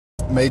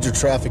major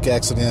traffic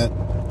accident,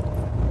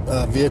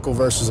 vehicle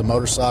versus a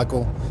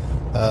motorcycle.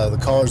 The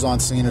callers on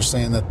scene are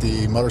saying that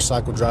the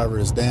motorcycle driver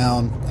is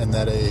down and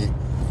that a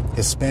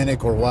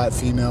Hispanic or white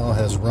female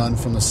has run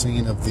from the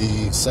scene of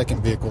the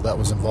second vehicle that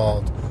was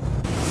involved.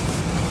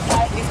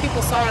 These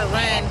people saw her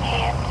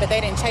run, but they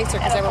didn't chase her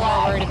because they were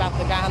more worried about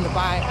the guy on the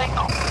bike.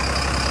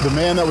 The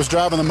man that was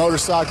driving the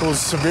motorcycle was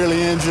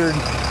severely injured,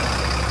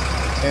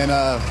 and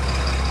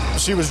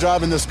she was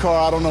driving this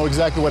car. I don't know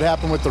exactly what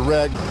happened with the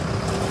wreck.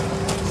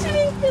 She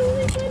didn't feel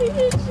anybody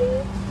hit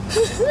you.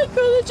 The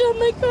girl that drove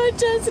my car,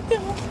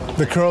 Jessica.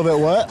 The girl that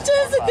what?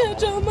 Jessica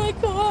drove my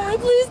car.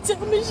 Please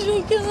tell me she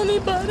didn't kill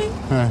anybody.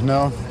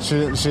 No, she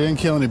didn't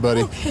kill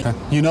anybody. Okay.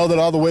 You know that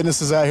all the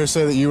witnesses out here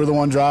say that you were the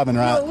one driving,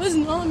 right? No, it was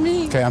not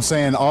me. Okay, I'm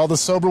saying all the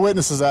sober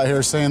witnesses out here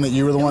are saying that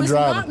you were the one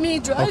driving. It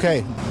was not me driving.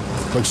 Okay,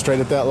 look straight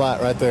at that light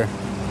right there.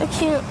 I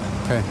can't.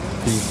 Okay.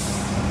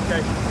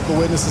 The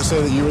witnesses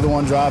say that you were the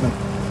one driving.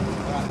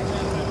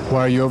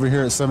 Why are you over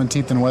here at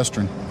 17th and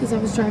Western? Because I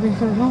was driving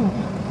her home.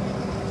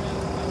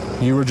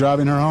 You were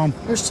driving her home?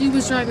 Or she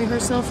was driving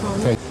herself home.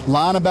 Okay.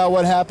 Lying about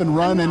what happened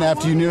running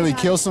after you nearly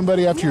killed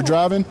somebody after you're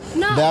driving?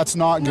 No. That's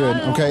not good.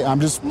 Okay, I'm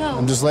just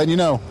letting you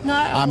know.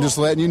 I'm just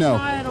letting you know.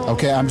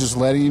 Okay, I'm just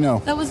letting you know.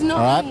 That was not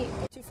all right? me.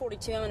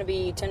 242, I'm going to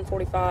be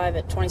 1045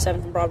 at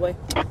 27th and Broadway.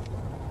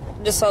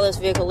 Just saw this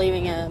vehicle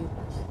leaving a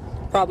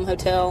problem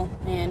hotel,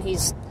 and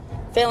he's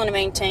failing to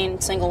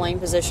maintain single lane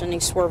position. He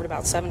swerved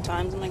about 7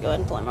 times. I'm going to go ahead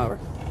and pull him over.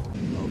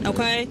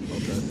 Okay?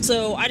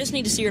 So I just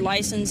need to see your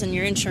license and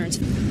your insurance.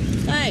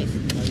 Hey,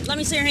 let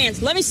me see your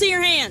hands. Let me see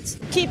your hands.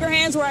 Keep your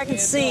hands where I can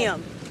see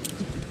them.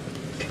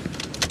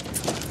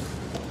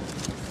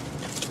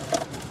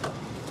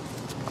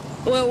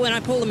 Well, when I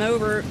pulled him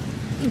over,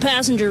 the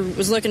passenger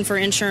was looking for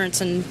insurance,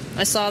 and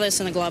I saw this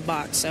in the glove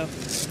box. So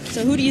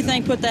who do you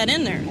think put that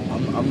in there?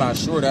 I'm not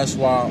sure. That's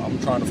why I'm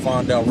trying to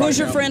find out right now. Who's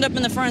your friend up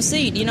in the front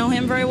seat? Do you know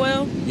him very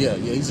well? Yeah,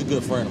 he's a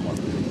good friend of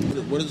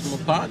mine. What is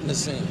my partner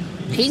saying?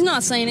 He's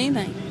not saying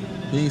anything.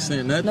 He ain't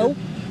saying nothing? Nope.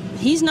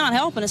 He's not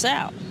helping us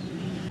out.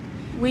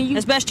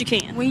 As best you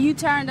can. When you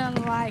turned on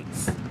the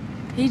lights,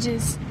 he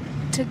just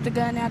took the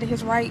gun out of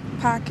his right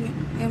pocket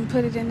and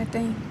put it in the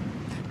thing.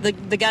 The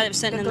guy that was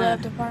sitting in the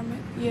glove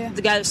department, yeah.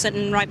 The guy that was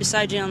sitting right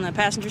beside you on the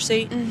passenger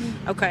seat?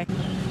 Mm-hmm. Okay.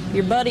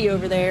 Your buddy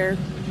over there,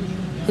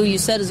 who you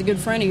said is a good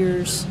friend of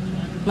yours,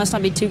 must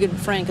not be too good of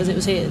a friend because it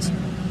was his.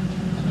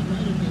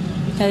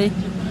 Okay?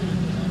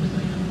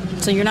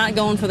 So you're not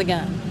going for the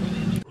gun.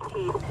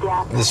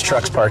 This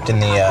truck's parked in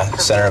the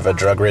center of a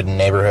drug-ridden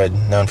neighborhood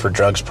known for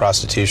drugs,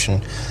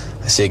 prostitution.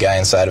 I see a guy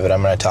inside of it.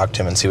 I'm going to talk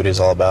to him and see what he's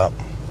all about.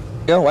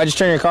 Yo, why'd you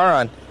turn your car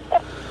on?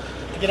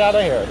 Get out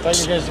of here. I thought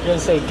you were going to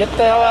say, get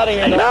the hell out of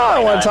here. No, I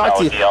want to talk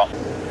to you.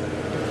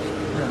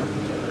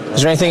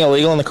 Is there anything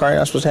illegal in the car you're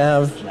not supposed to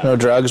have? No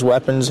drugs,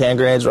 weapons, hand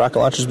grenades, rocket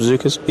launchers,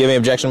 bazookas? Do you have any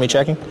objection to me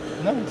checking?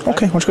 No.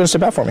 Okay, why don't you go and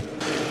step out for me?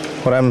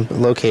 What I'm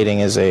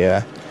locating is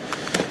a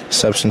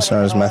substance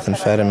known as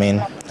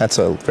methamphetamine. That's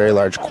a very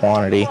large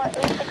quantity.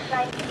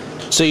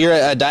 So you're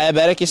a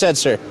diabetic, you said,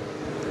 sir?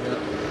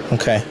 Yeah.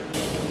 Okay.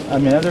 I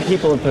mean, other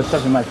people have put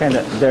stuff in my pen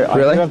that they're...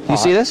 Really? You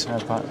see this?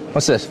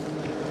 What's this?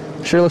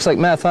 Sure looks like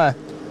meth, huh?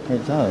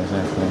 It does,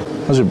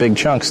 actually. Those are big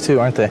chunks, too,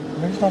 aren't they?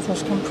 Where did all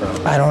those come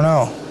from? I don't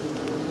know.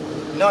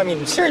 No, I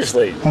mean,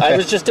 seriously. Okay. I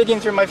was just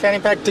digging through my fanny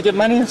pack to get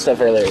money and stuff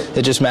earlier.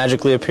 It just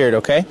magically appeared,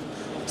 okay?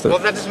 So well,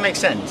 that doesn't make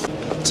sense.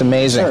 It's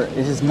amazing. Sir, it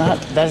is not...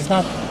 That is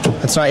not...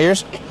 That's not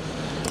yours?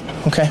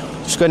 Okay.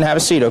 Just go ahead and have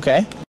a seat,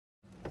 okay?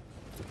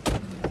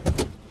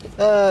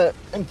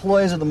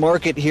 Employees of the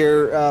market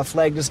here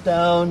flagged us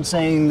down,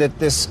 saying that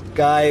this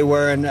guy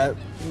wearing a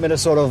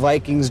Minnesota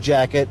Vikings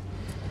jacket,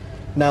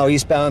 now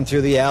eastbound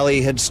through the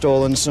alley, had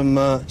stolen some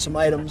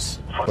items.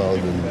 Found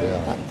it in the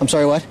alley. I'm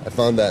sorry, what? I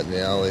found that in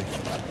the alley.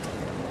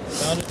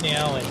 Found it in the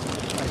alley.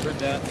 I heard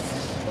that.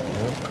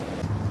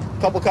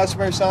 A couple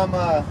customers saw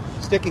him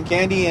sticking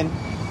candy and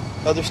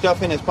other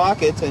stuff in his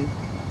pockets, and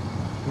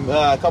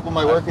a couple of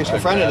my workers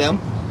confronted him.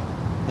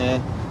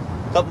 And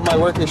a couple of my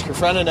workers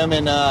confronted him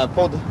and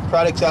pulled the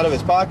products out of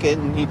his pocket,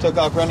 and he took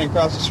off running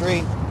across the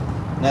street.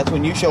 And that's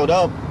when you showed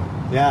up.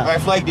 Yeah. I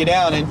flagged you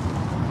down, and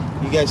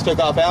you guys took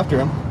off after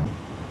him.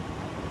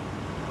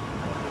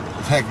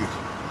 Thank you.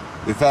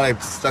 They thought I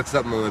stuck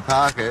something in my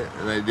pocket,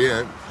 and I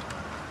didn't.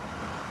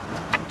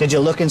 Did you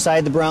look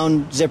inside the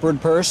brown zippered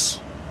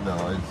purse?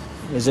 No.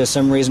 Is there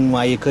some reason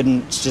why you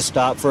couldn't just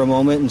stop for a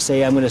moment and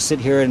say, I'm going to sit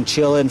here and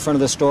chill in front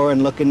of the store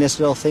and look in this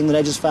little thing that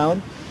I just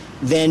found?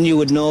 Then you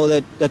would know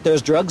that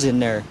there's drugs in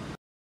there.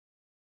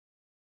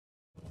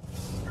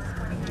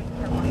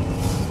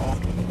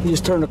 You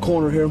just turn the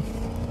corner here.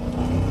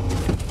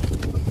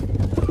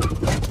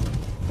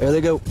 There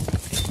they go.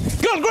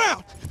 Get on the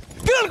ground!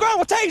 Get on the ground,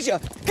 we'll tase you!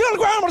 Get on the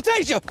ground, we'll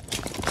tase you!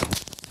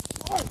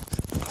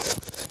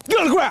 Get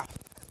on the ground!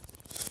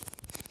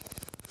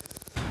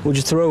 What'd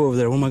you throw over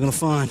there? What am I gonna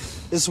find?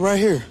 It's right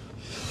here.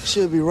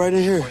 Should be right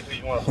in here.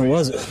 What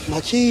was it? My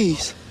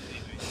keys.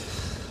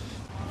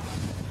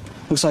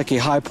 Looks like a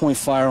High Point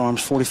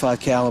Firearms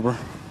 45 caliber.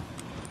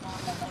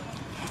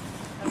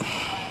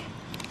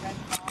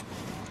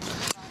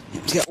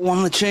 He's got one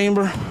in the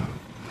chamber.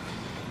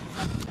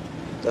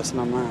 That's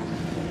not mine.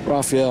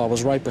 Raphael, I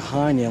was right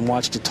behind you and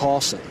watched you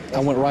toss it. I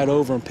went right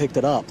over and picked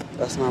it up.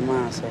 That's not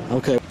mine, sir.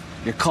 Okay,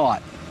 you're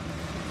caught.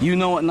 You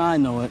know it and I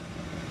know it.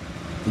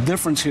 The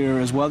difference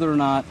here is whether or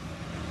not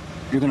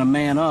you're gonna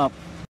man up.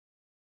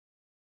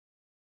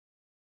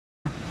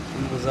 We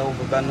was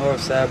over by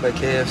Northside by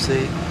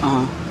KFC.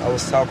 I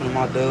was talking to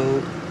my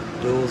dude.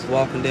 Dude was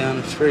walking down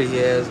the street.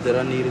 He asked that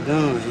I need a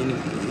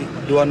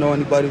gun. Do I know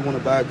anybody who want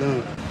to buy a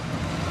gun?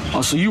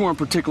 Oh, so you weren't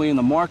particularly in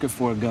the market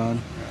for a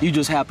gun. You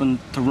just happened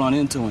to run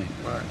into him.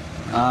 Right.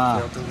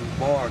 Ah.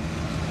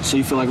 So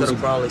you feel like I could have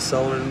probably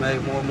sold it and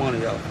made more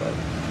money off of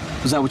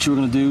it. Was that what you were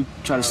going to do?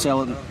 Try to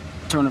sell it and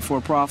turn it for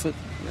a profit?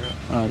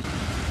 Yeah. All right.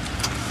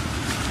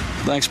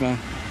 Thanks, man.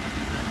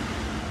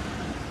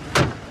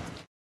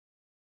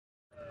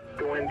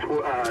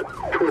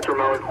 Towards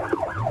remote.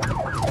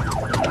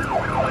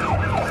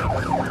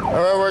 All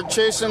right, we're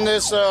chasing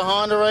this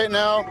Honda right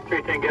now.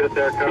 310, get us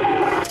there,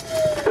 code.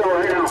 Still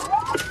right now.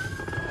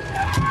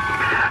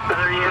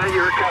 Yeah,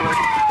 you're recovered.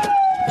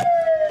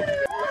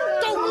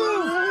 Don't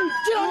move!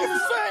 Get on your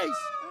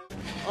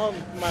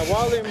face! My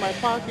wallet in my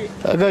pocket.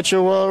 I got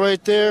your wallet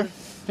right there.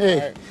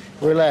 Hey,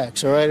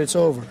 relax, all right? It's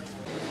over.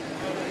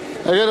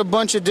 I got a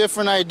bunch of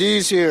different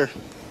IDs here.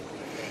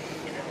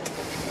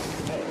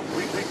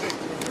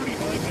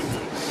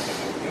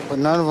 But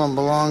none of them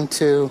belong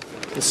to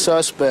the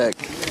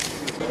suspect.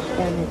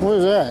 What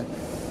is that?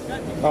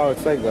 Oh,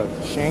 it's like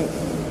a shank.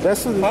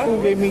 That's what the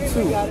fool gave me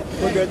too.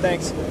 We're good,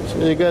 thanks. So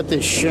they got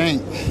this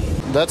shank.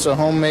 That's a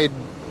homemade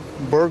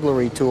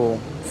burglary tool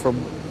for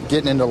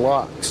getting into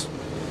locks.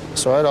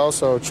 So I'd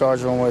also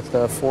charge them with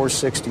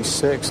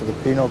 466 of the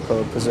penal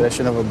code,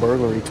 possession of a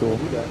burglary tool.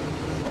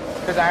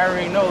 Because I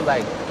already know,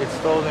 like, it's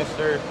stolen,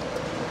 sir.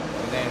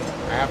 And then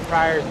I have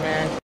priors,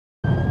 man.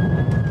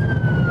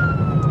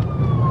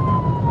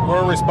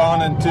 We're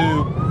responding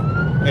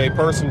to a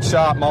person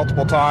shot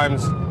multiple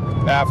times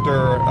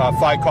after a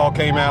fight call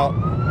came out.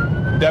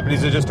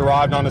 Deputies have just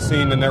arrived on the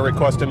scene and they're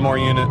requesting more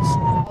units.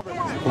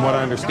 From what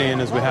I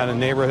understand is we had a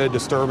neighborhood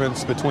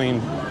disturbance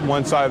between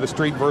one side of the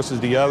street versus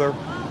the other.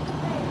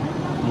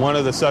 One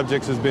of the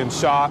subjects has been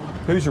shot.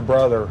 Who's your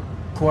brother?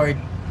 Corey,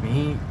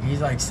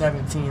 he's like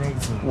 17, 18.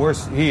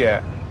 Where's he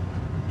at?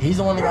 He's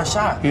the one that got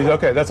shot. He's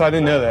okay. I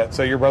didn't know that.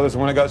 So your brother's the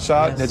one that got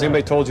shot? Yes, Has sir.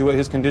 anybody told you what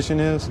his condition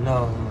is?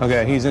 No.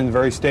 Okay, he's in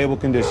very stable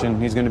condition.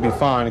 He's going to be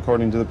fine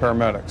according to the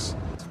paramedics.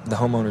 The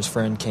homeowner's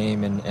friend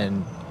came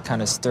and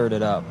kind of stirred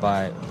it up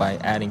by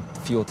adding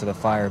fuel to the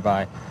fire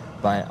by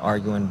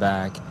arguing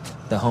back.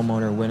 The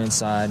homeowner went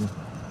inside,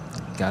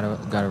 got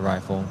a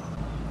rifle.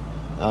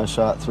 I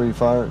shot three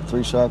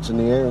shots in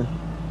the air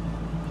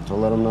to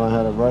let them know I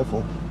had a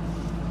rifle.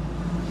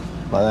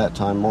 By that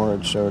time, more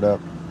had showed up,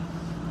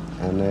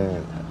 and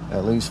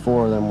at least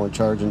 4 of them were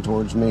charging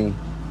towards me,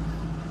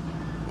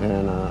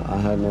 and I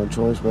had no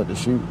choice but to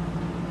shoot.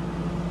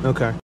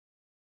 Okay.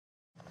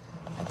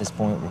 At this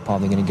point, we're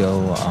probably going to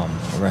go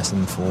arrest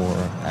him for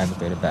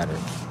aggravated battery.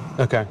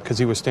 Okay, because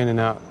he was standing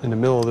out in the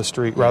middle of the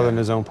street rather than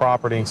his own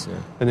property, Yes, sir.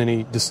 and then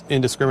he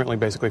indiscriminately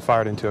basically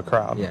fired into a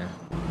crowd. Yeah.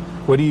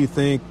 What do you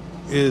think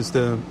is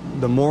the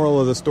moral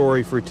of the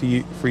story for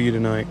you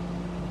tonight?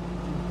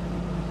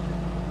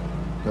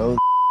 Go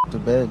to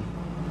bed.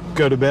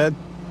 Go to bed?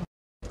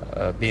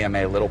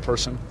 BMA little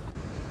person.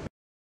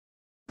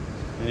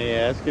 And he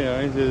asked,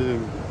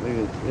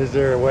 is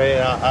there a way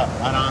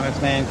an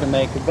honest man can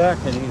make a buck?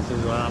 And he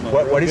says, well, I'm a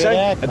What did he say?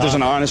 actor. That there's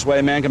an honest way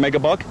a man can make a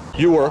buck?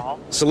 You were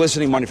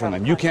soliciting money from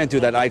them. You can't do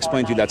that. I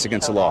explained to you that's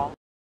against the law.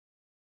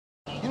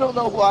 You don't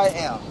know who I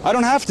am. I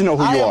don't have to know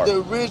who you are. I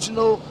am the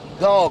original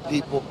dog,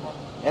 people.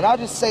 And I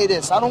just say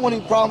this. I don't want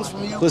any problems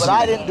from you, Listen but to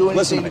I me. didn't do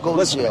Listen anything to me.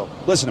 go to jail.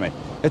 Listen to me.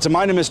 It's a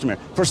minor misdemeanor.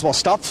 First of all,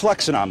 stop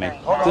flexing on me.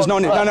 There's no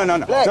need. Flex.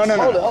 No. Flex.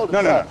 Hold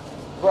it. No.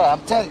 Bro,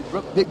 I'm telling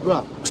you, Big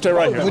Grunt. Stay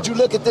right here. Would you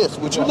look at this?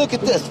 Would you look at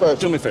this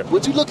first? Do me a favor.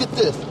 Would you look at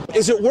this?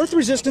 Is it worth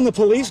resisting the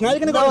police? Now you're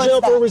going to go to jail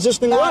for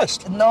resisting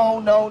arrest.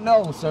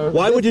 No, sir.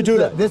 Why would you do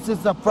that? This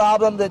is a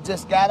problem that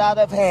just got out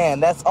of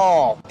hand. That's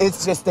all.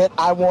 It's just that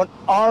I want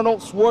Arnold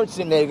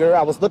Schwarzenegger.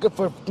 I was looking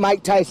for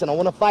Mike Tyson. I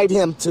want to fight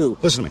him too.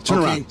 Listen to me.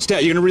 Turn around.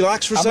 Stay. You're going to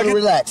relax for a second? I'm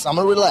going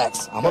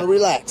to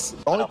relax.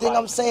 The only thing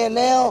I'm saying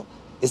now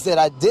is that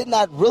I did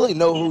not really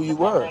know who you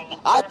were.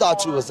 I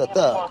thought you was a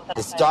thug.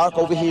 It's dark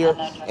over here,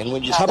 and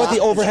when you How about stop,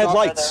 the overhead it's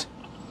dark. lights?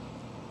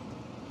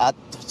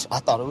 I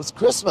thought it was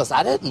Christmas.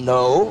 I didn't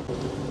know.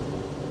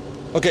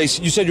 Okay,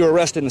 so you said you were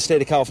arrested in the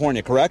state of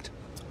California, correct?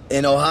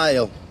 In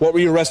Ohio. What were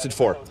you arrested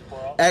for?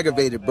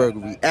 Aggravated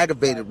burglary,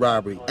 aggravated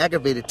robbery,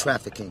 aggravated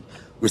trafficking,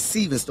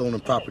 receiving stolen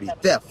property,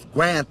 theft,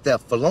 grand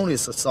theft,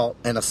 felonious assault,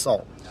 and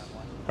assault.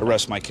 I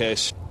rest my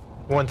case.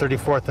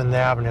 134th and the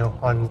Avenue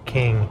on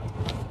King.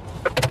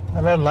 I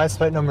read license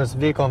plate number of the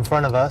vehicle in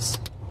front of us.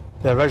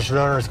 The registered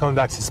owner is coming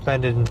back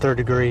suspended in 3rd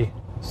degree.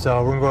 So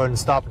we're going to go ahead and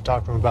stop and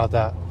talk to him about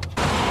that.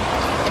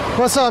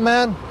 What's up,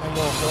 man?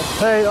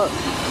 Hey,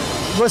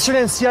 what's your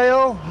name,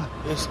 CIO?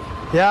 Yes, sir.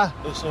 Yeah?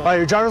 Yes, sir. All right,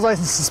 your driver's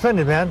license is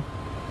suspended, man.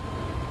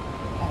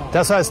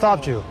 That's why I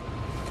stopped you.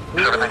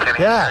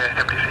 Yeah.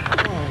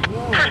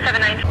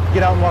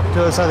 Get out and walk to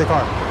the other side of the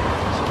car.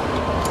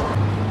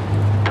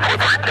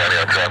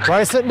 Why are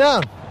you sitting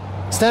down?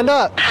 Stand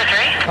up.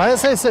 I didn't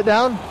say sit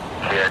down.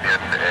 Canyon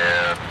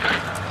and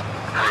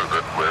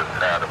Proven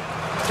with Adam.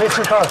 Face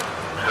your car.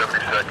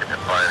 72nd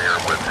and Pioneer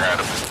with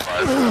Adam.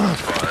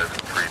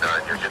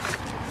 57539. You're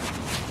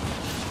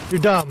You're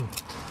dumb.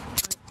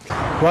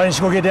 Why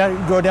don't you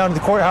go down to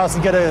the courthouse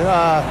and get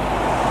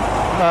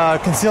a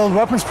concealed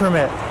weapons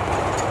permit?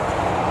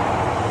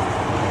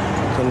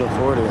 Couldn't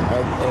afford it.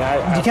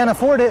 You can't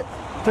afford it.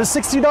 There's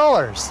 $60.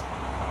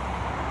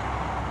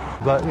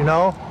 But you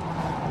know,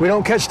 we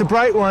don't catch the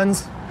bright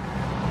ones.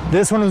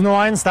 This one was no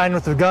Einstein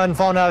with a gun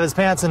falling out of his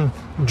pants and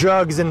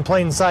drugs in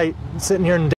plain sight, sitting here in